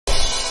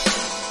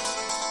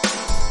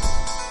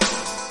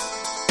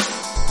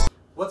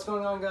What's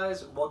going on,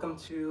 guys? Welcome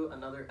to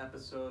another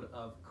episode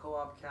of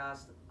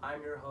Co-opcast.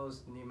 I'm your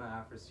host,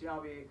 Neema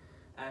Afrasiabi,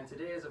 and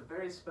today is a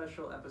very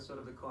special episode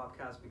of the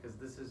Co-opcast because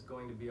this is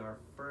going to be our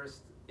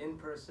first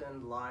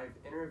in-person live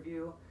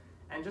interview.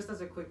 And just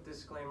as a quick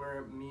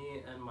disclaimer,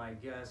 me and my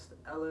guest,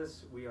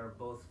 Ellis, we are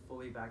both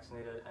fully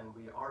vaccinated and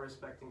we are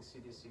respecting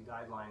CDC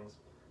guidelines,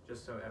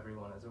 just so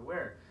everyone is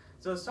aware.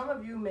 So some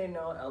of you may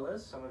know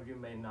Ellis, some of you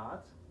may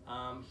not.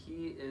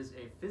 He is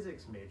a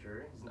physics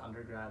major. He's an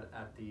undergrad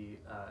at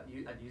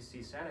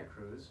UC Santa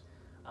Cruz,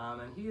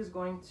 and he is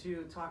going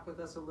to talk with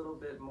us a little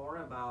bit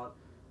more about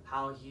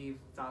how he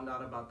found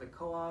out about the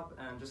co-op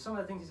and just some of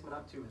the things he's been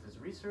up to with his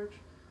research.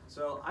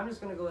 So I'm just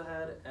going to go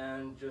ahead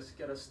and just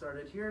get us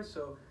started here.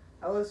 So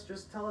Ellis,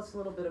 just tell us a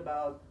little bit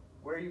about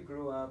where you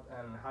grew up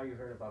and how you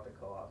heard about the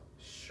co-op.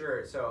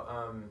 Sure. So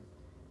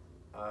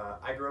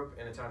I grew up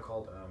in a town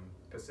called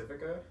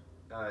Pacifica.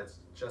 It's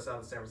just out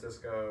of San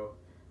Francisco.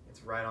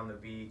 It's right on the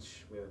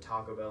beach. We have a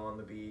Taco Bell on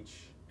the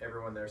beach.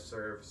 Everyone there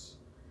serves.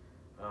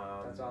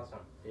 That's awesome.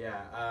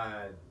 Yeah.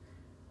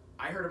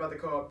 I heard about the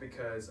co-op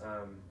because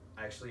I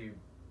actually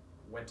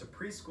went to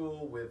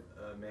preschool with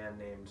a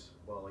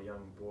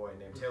young boy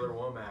named Taylor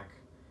Womack.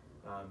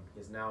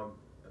 He's now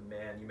a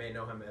man. You may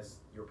know him as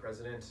your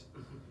president.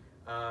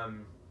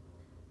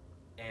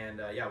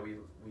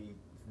 We've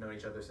known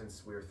each other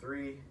since we were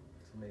 3.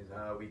 It's amazing.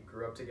 We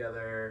grew up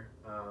together.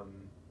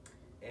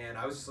 And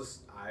I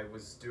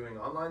was doing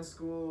online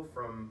school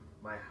from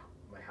my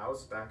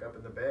house back up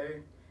in the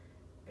Bay,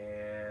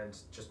 and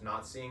just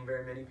not seeing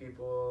very many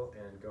people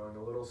and going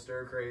a little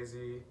stir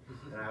crazy.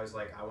 And I was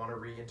like, I want to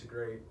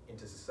reintegrate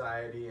into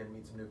society and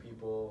meet some new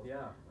people.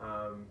 Yeah.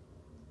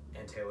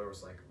 And Taylor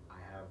was like, I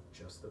have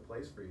just the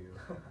place for you.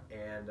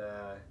 And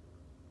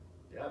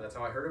that's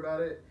how I heard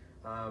about it.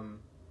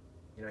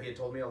 He had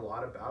told me a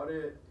lot about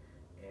it,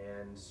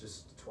 and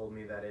just told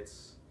me that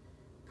it's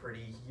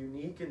pretty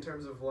unique in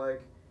terms of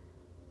like,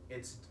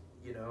 it's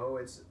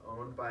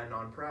owned by a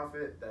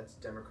nonprofit that's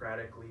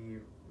democratically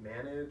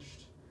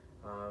managed.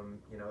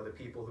 The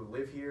people who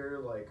live here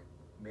like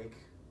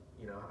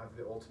have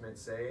the ultimate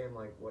say in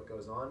like what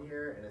goes on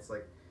here, and it's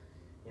like,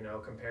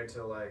 compared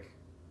to like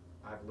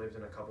I've lived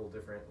in a couple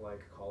different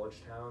like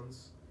college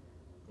towns,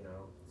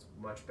 it's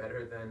much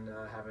better than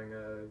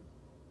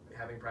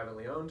having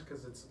privately owned,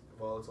 because it's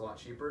a lot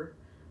cheaper,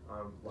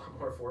 a lot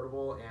more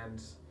affordable,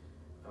 and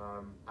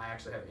I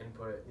actually have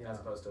input as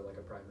opposed to like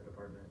a private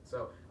apartment.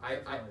 So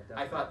definitely.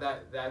 I thought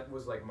that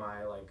was like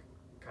my like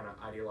kind of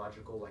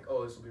ideological, like,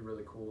 oh, this will be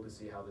really cool to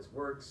see how this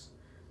works.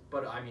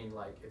 But I mean,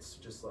 like, it's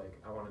just like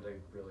I wanted to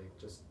really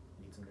just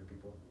meet some new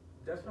people.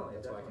 Definitely.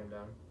 That's why I came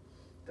down.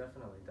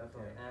 Definitely.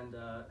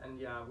 Yeah. And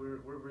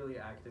we're really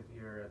active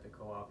here at the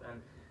co-op.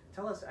 And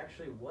tell us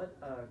actually, what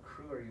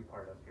crew are you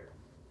part of here?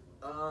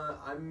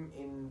 I'm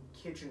in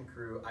kitchen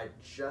crew. I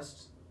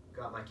just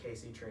got my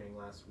KC training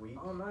last week.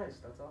 Oh, nice.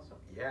 That's awesome.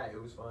 Yeah,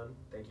 it was fun.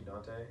 Thank you,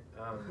 Dante.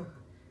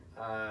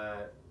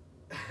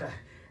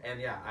 And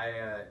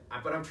yeah,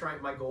 but I'm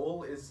trying. My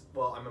goal is,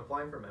 I'm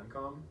applying for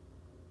MEMCOM.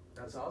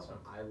 That's awesome.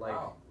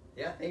 Wow.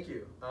 Yeah, thank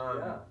you.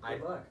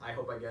 Good luck. I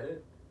hope I get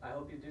it. I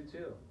hope you do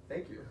too.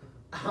 Thank you.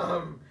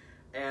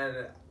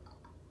 And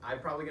I'm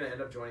probably gonna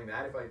end up joining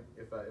that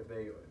if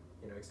they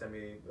extend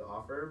me the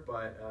offer.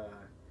 But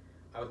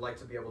I would like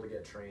to be able to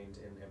get trained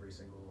in every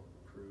single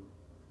crew,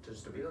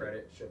 just to be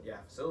credit.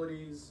 Yeah,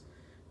 facilities,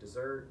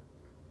 dessert,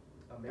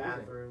 amazing.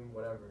 Bathroom,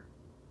 whatever.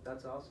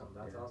 That's awesome.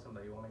 That's awesome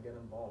that you want to get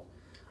involved.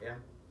 Yeah.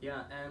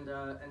 Yeah,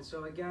 and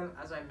so again,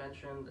 as I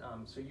mentioned,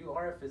 so you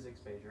are a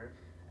physics major,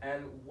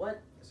 and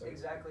what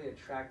exactly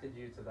attracted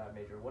you to that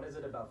major? What is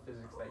it about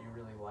physics that you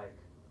really like?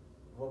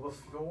 Well,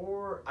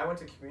 before I went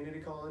to community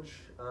college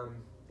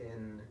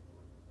in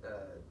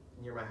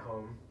near my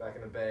home back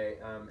in the Bay,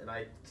 and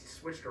I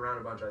switched around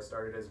a bunch. I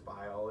started as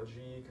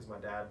biology because my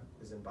dad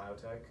is in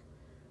biotech,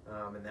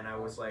 and then I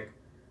was like,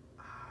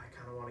 I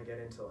kind of want to get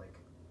into like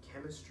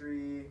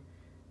chemistry,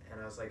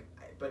 and I was like,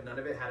 but none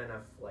of it had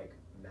enough like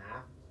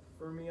math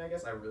for me. I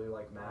guess I really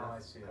like math. Oh, I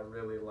see. I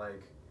really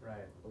like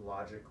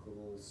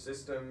logical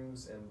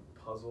systems and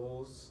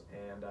puzzles,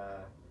 and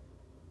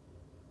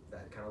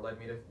that kind of led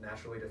me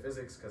naturally to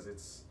physics, because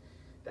it's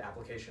the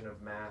application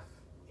of math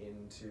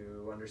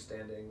into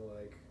understanding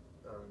like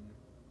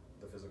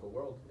the physical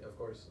world, of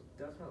course.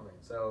 Definitely.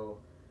 So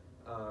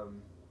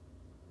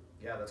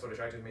that's what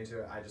attracted me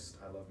to it. I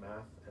love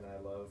math, and I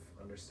love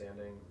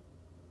understanding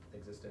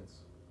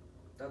existence.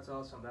 That's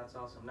awesome.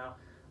 Now,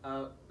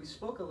 we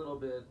spoke a little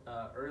bit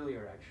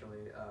earlier,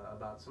 actually,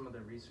 about some of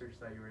the research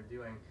that you were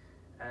doing.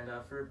 And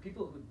for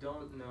people who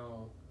don't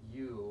know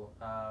you,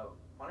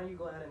 why don't you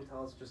go ahead and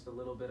tell us just a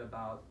little bit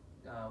about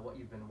what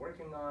you've been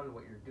working on,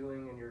 what you're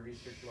doing in your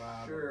research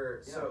lab?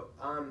 Sure. Yeah. So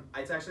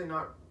it's actually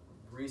not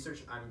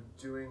research I'm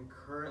doing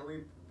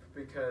currently,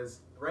 because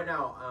right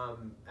now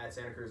at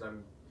Santa Cruz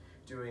I'm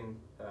doing,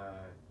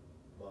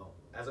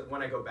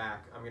 when I go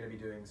back, I'm going to be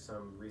doing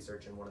some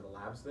research in one of the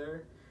labs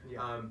there.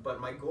 Yeah.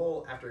 But my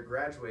goal after I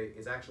graduate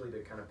is actually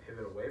to kind of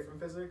pivot away from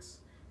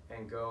physics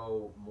and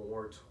go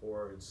more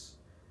towards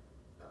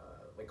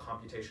like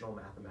computational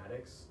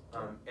mathematics,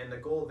 and the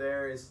goal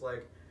there is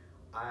like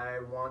I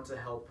want to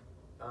help.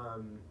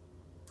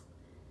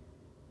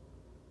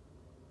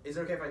 Is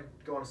it okay if I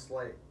go on a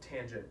slight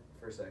tangent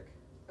for a sec?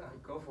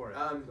 Go for it.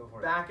 Go for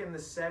it. Back in the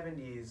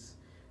 70s,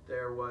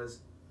 there was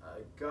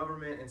a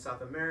government in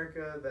South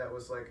America that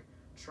was like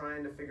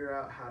trying to figure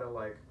out how to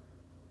like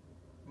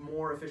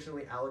more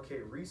efficiently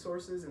allocate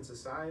resources in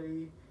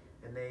society,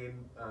 and they,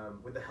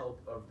 with the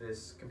help of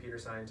this computer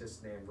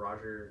scientist named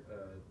Roger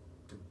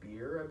De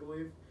Beer, I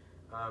believe,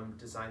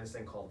 designed this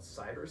thing called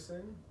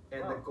CyberSyn,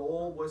 and the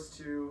goal was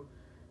to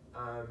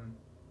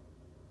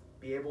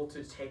be able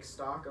to take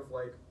stock of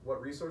like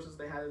what resources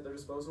they had at their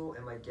disposal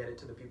and like get it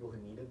to the people who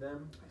needed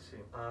them. I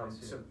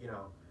see. So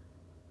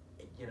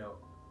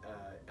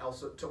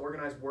also to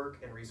organize work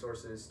and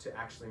resources to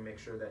actually make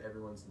sure that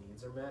everyone's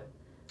needs are met.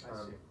 I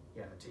see.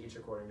 Yeah, to each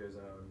according to his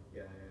own.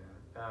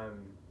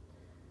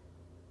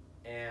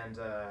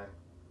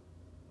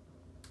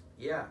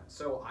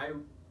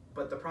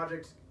 But the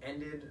project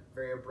ended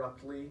very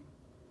abruptly.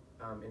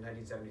 In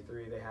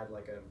 1973, they had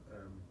like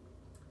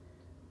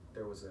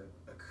there was a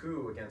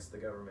coup against the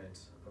government,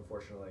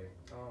 unfortunately.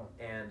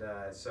 And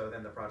so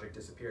then the project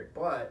disappeared.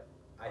 But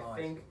I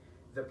think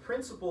the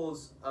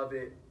principles of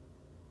it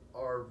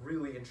are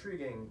really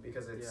intriguing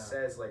because it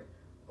says like,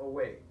 oh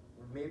wait,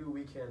 maybe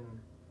we can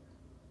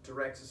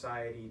direct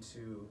society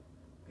to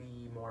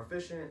be more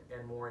efficient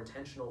and more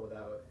intentional with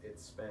how it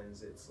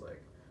spends its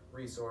like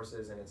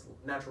resources and its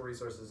natural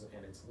resources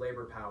and its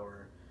labor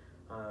power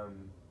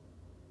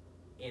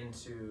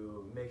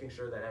into making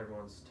sure that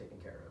everyone's taken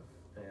care of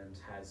and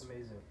has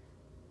amazing.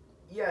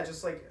 Yeah,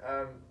 just like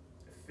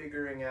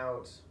figuring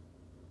out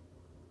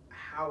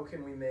how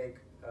can we make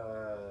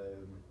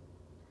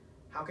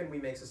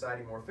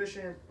society more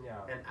efficient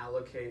and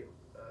allocate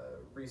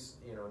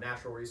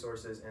natural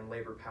resources and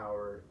labor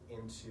power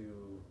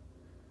into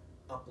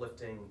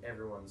uplifting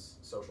everyone's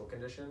social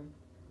condition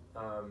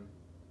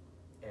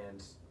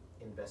and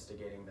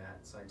investigating that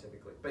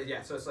scientifically. But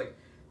yeah, so it's like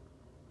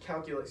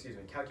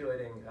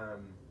calculating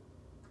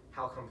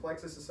how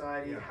complex a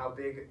society, how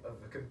big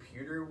of a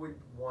computer would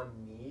one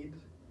need,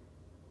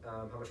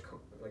 how much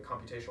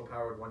computational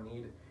power would one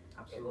need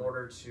in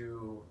order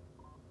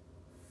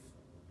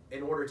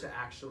to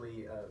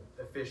actually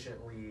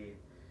efficiently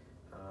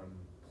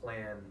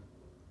plan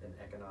an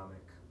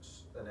economic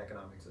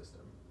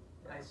system.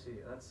 I see.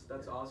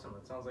 That's awesome.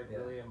 It sounds like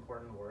really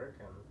important work,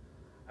 and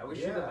I wish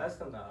you the best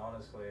in that.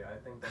 Honestly, I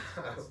think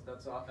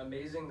that's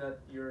amazing that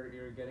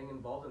you're getting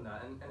involved in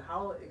that. And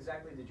how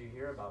exactly did you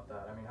hear about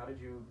that? I mean, how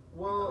did you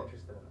become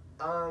interested in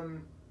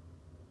it?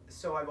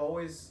 So I've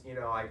always,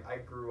 I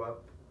grew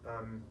up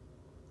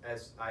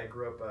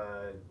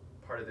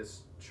part of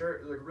this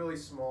church, like really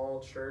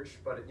small church,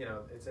 but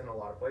it's in a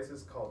lot of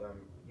places called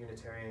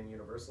Unitarian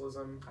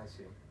Universalism. I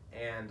see.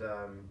 And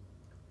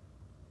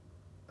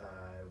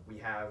we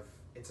have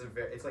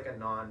it's like a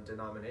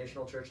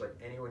non-denominational church. Like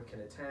anyone can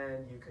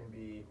attend. You can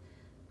be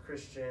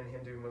Christian,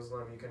 Hindu,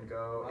 Muslim. You can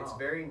go. Wow. It's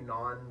very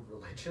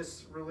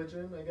non-religious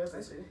religion, I guess.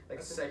 I see. Like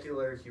a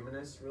secular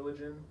humanist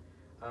religion.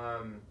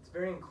 It's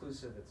very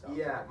inclusive. It sounds.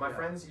 Yeah, my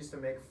friends used to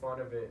make fun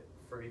of it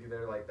for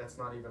they're like, that's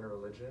not even a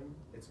religion.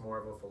 It's more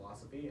of a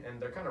philosophy, and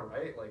they're kind of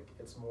right. Like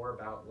it's more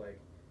about like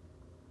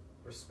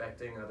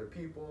respecting other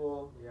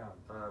people. Yeah.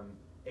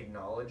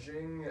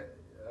 Acknowledging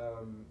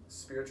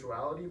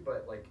spirituality,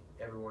 but like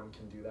everyone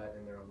can do that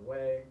in their own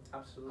way.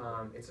 Absolutely.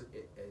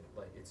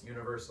 It's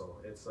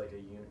universal. It's like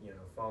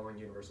following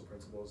universal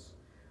principles.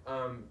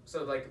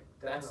 So like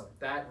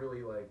that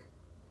really like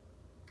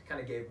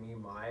kind of gave me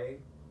my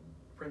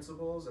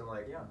principles and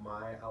like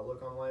my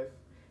outlook on life,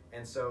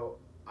 and so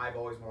I've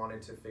always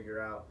wanted to figure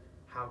out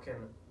how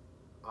can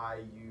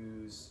I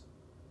use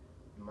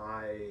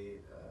my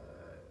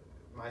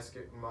my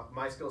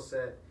skill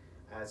set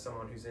as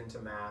someone who's into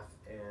math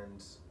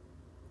and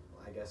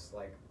I guess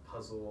like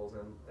puzzles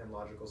and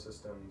logical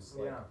systems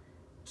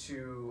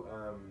to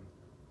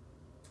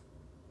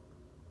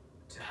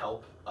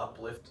help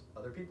uplift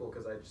other people,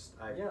 because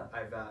I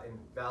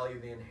value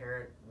the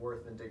inherent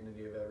worth and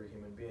dignity of every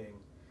human being.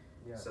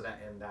 Yes. So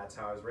that's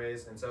how I was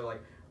raised, and so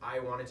like I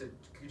wanted to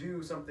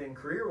do something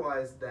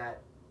career-wise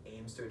that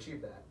aims to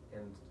achieve that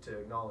and to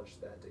acknowledge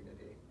that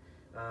dignity.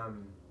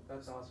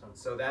 That's awesome.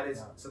 So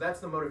that's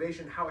the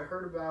motivation. How I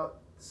heard about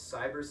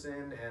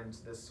CyberSyn and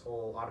this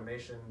whole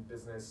automation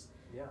business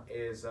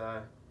is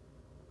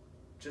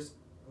just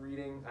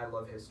reading. I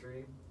love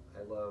history.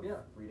 I love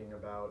reading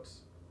about,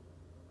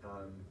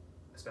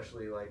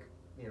 especially like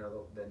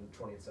the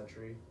 20th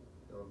century.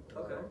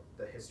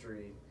 The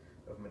history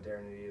of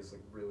modernity is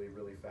like really,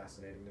 really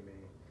fascinating to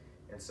me,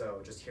 and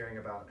so just hearing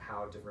about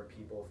how different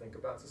people think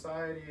about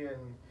society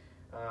and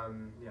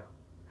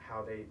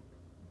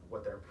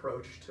what their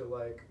approach to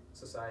like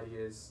society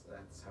is.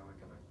 That's how I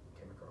kind of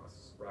came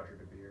across Roger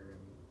De Beer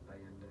and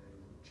Allende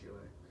in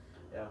Chile.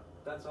 Yeah,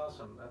 that's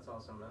awesome.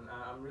 And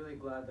I'm really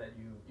glad that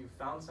you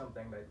found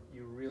something that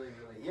you really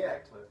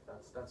connect with.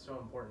 That's so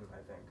important,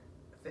 I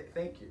think.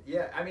 Thank you.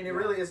 Yeah, I mean it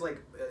really is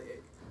like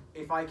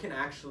if I can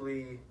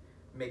actually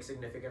make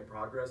significant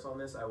progress on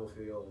this, I will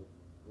feel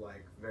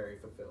like very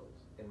fulfilled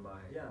in my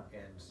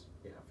and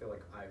I feel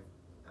like I'm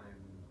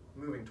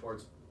moving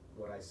towards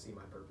what I see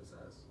my purpose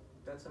as.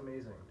 That's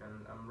amazing,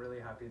 and I'm really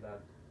happy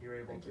that you're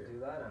able Thank to you. do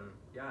that. And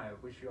I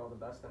wish you all the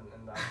best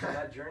in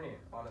that journey,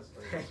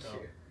 honestly. Thank so,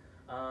 you.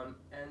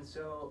 And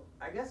so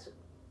I guess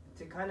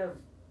to kind of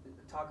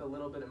talk a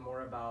little bit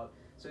more about,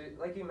 so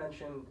like you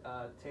mentioned,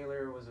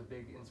 Taylor was a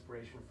big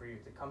inspiration for you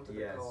to come to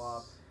the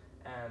co-op,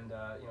 and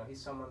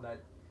he's someone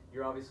that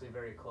you're obviously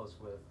very close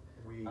with.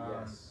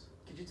 Yes.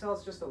 Could you tell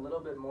us just a little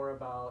bit more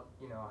about,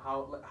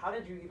 how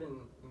did you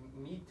even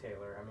meet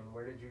Taylor? I mean,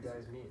 where did you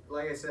guys meet?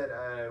 Like I said,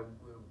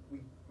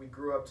 we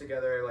grew up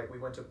together. Like we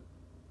went to,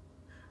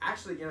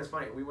 actually, it's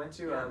funny. We went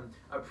to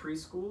a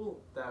preschool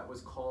that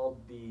was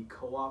called the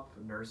Co-op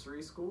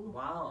Nursery School.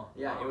 Wow.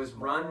 Yeah, wow, it was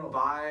run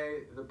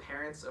by the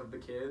parents of the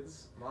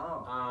kids.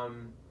 Wow.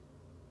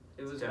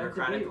 It was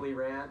democratically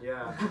ran.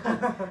 Yeah.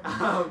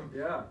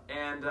 Yeah.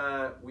 And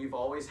we've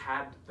always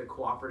had the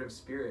cooperative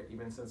spirit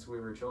even since we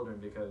were children,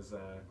 because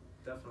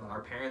definitely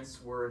our parents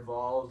were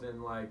involved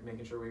in like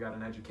making sure we got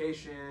an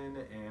education,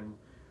 and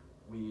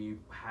we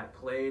had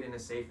played in a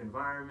safe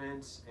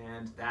environment,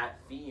 and that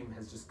theme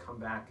has just come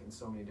back in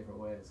so many different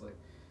ways. Like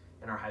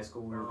in our high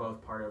school, we were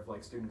both part of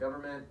like student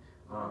government,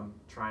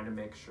 trying to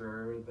make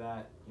sure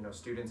that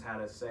students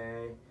had a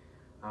say.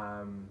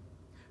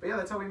 But yeah,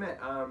 that's how we met.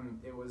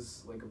 It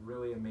was like a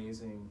really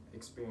amazing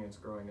experience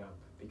growing up,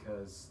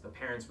 because the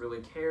parents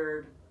really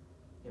cared.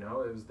 It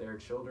was their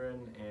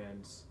children,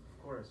 and of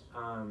course.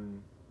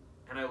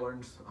 And I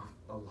learned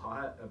a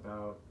lot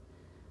about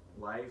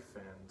life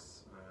and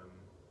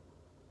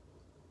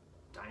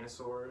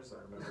dinosaurs. I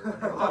remember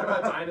learning a lot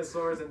about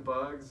dinosaurs and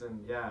bugs,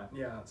 and yeah.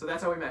 So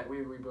that's how we met.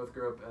 We both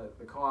grew up at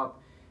the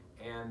co-op,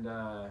 and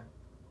now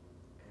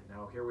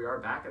here we are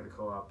back at the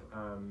co-op.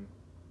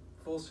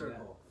 Full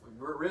circle.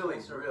 We're really,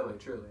 Full circle. really,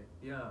 truly.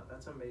 Yeah,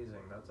 that's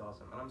amazing. That's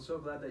awesome, and I'm so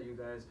glad that you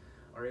guys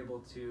are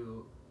able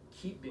to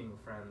keep being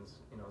friends.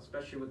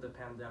 Especially with the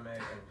pandemic.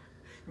 And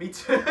me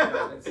too.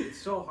 It's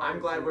so hard.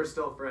 I'm glad we're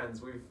still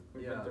friends. We've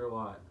been through a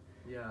lot.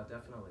 Yeah,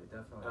 definitely.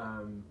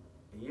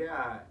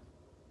 Yeah,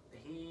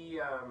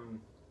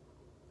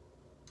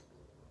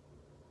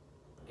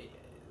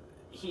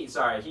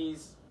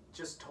 he's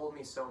just told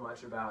me so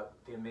much about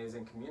the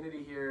amazing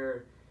community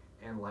here,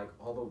 and like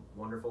all the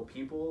wonderful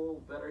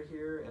people that are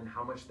here, and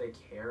how much they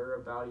care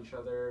about each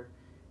other,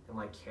 and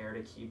like care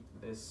to keep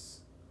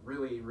this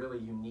really, really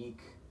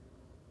unique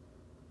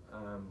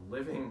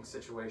living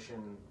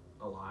situation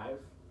alive.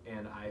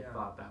 And I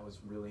thought that was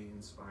really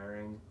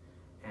inspiring.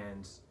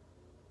 And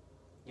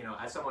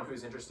as someone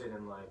who's interested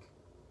in like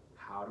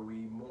how do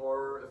we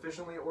more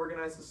efficiently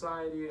organize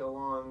society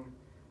along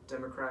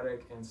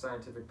democratic and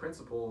scientific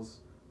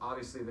principles,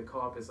 obviously the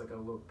co-op is like a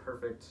little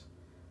perfect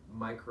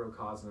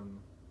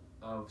microcosm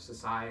of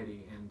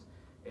society. And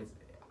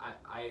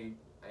I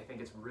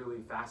think it's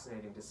really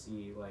fascinating to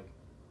see like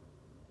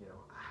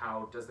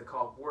how does the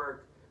co-op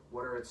work,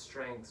 what are its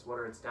strengths, what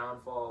are its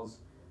downfalls,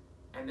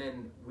 and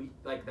then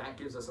that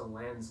gives us a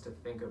lens to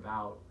think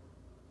about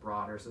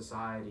broader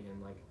society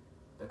and like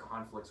the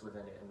conflicts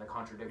within it and the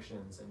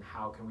contradictions, and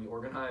how can we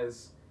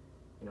organize,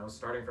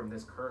 starting from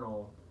this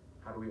kernel,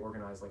 how do we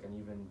organize like an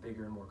even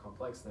bigger and more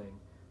complex thing,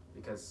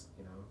 because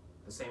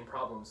the same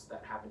problems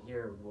that happen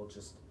here will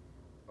just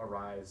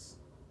arise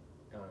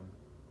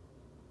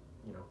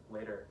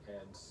later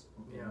and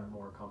in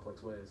more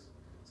complex ways.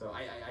 So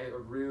I've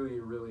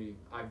really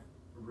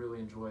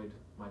enjoyed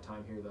my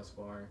time here thus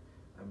far.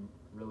 I'm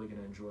really going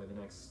to enjoy the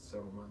next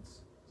several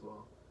months as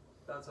well.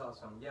 That's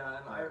awesome. Yeah,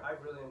 and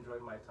I've really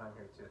enjoyed my time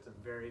here too. It's a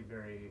very,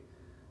 very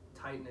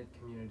tight-knit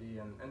community,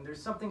 and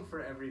there's something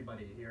for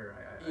everybody here,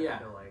 I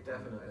feel like.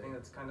 Definitely. And I think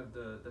that's kind of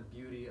the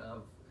beauty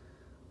of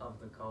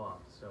the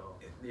co-op. So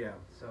yeah.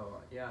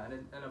 So yeah,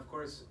 and of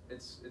course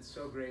it's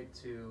so great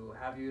to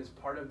have you as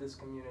part of this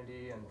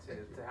community, and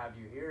to have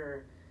you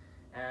here.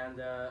 And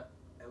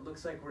it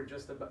looks like we're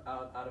just about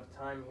out of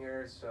time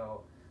here,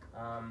 so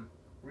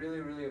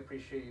really, really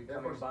appreciate you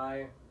coming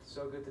by.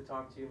 So good to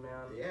talk to you,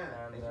 man.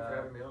 Yeah, and thank you for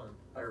having me on.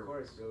 Of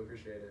course. Really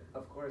appreciate it.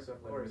 Of course.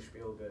 Let me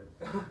spiel a bit.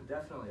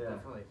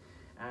 Definitely.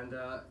 And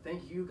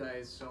thank you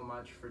guys so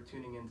much for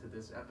tuning into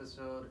this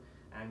episode,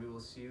 and we will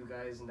see you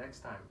guys next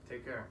time.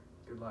 Take care.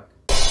 Good luck.